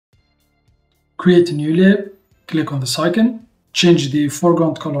Create a new layer, click on this icon, change the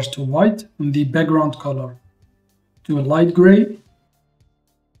foreground color to white and the background color to a light gray.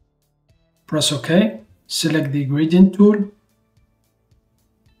 Press OK, select the gradient tool.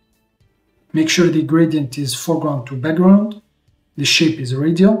 Make sure the gradient is foreground to background. The shape is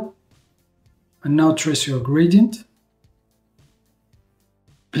radial. And now trace your gradient.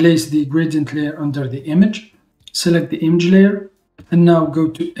 Place the gradient layer under the image. Select the image layer. And now go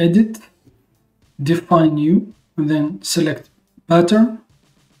to Edit, Define New, and then select Pattern.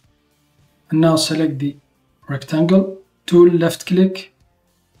 And now select the rectangle tool, left click,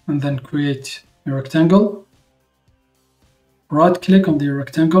 and then create a rectangle. Right click on the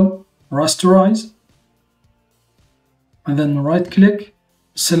rectangle, rasterize, and then right click,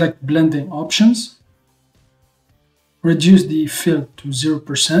 select blending options, reduce the fill to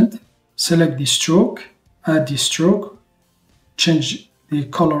 0%, select the stroke, add the stroke, change the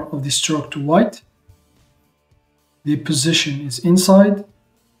color of the stroke to white, the position is inside,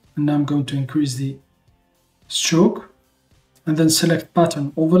 and now I'm going to increase the stroke, and then select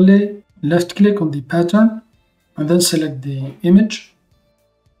pattern overlay, left click on the pattern, and then select the image.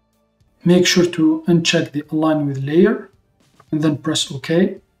 Make sure to uncheck the align with layer and then press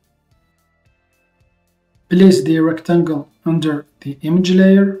OK. Place the rectangle under the image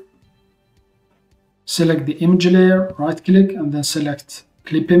layer. Select the image layer, right click and then select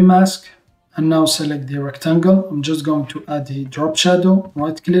clipping mask. And now select the rectangle. I'm just going to add the drop shadow,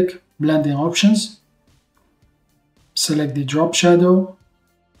 right click, blending options. Select the drop shadow.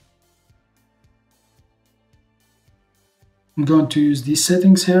 I'm going to use these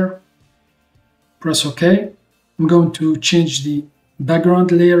settings here. Press OK. I'm going to change the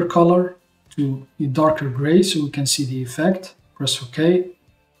background layer color to a darker gray so we can see the effect. Press OK.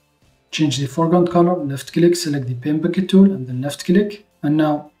 Change the foreground color, left click, select the pen bucket tool and then left click. And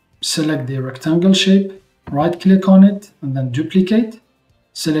now select the rectangle shape, right click on it and then duplicate.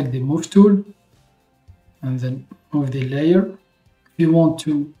 Select the move tool and then move the layer. If you want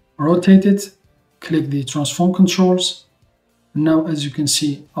to rotate it, click the transform controls. And now as you can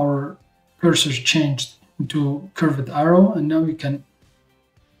see, our cursor changed into curved arrow, and now we can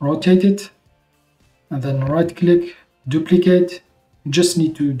rotate it and then right click, duplicate. You just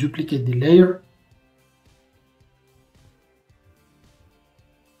need to duplicate the layer.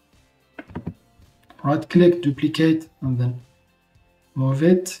 Right click, duplicate and then move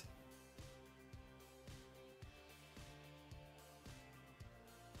it.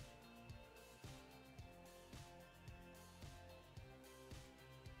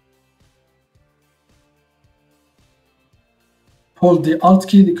 Hold the Alt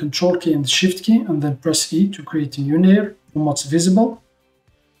key, the Control key and the Shift key and then press E to create a new layer from what's visible.